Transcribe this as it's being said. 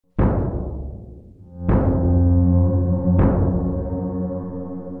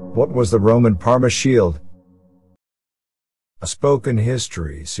What was the Roman Parma shield? A spoken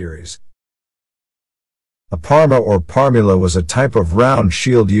history series. A parma or parmula was a type of round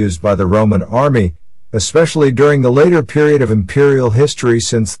shield used by the Roman army, especially during the later period of imperial history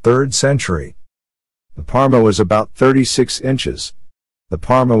since 3rd century. The parma was about 36 inches. The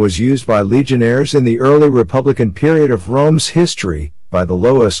parma was used by legionnaires in the early Republican period of Rome's history, by the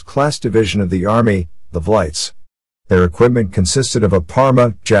lowest class division of the army, the vlites. Their equipment consisted of a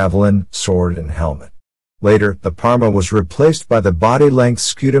parma, javelin, sword, and helmet. Later, the parma was replaced by the body-length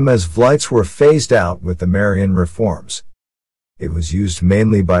scutum as vlites were phased out with the Marian reforms. It was used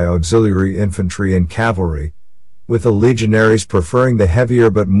mainly by auxiliary infantry and cavalry, with the legionaries preferring the heavier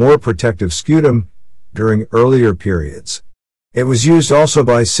but more protective scutum during earlier periods. It was used also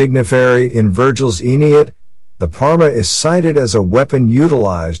by signiferi in Virgil's Aeneid. The parma is cited as a weapon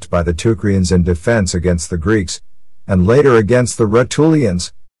utilized by the Teucrians in defense against the Greeks, and later against the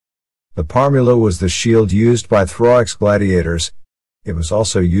Rutulians. The parmula was the shield used by Thracian gladiators. It was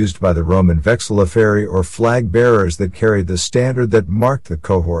also used by the Roman vexilliferi or flag bearers that carried the standard that marked the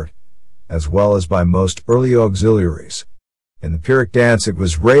cohort, as well as by most early auxiliaries. In the Pyrrhic dance it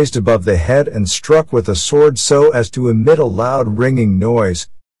was raised above the head and struck with a sword so as to emit a loud ringing noise.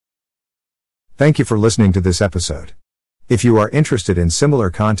 Thank you for listening to this episode. If you are interested in similar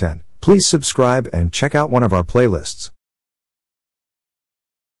content, please subscribe and check out one of our playlists.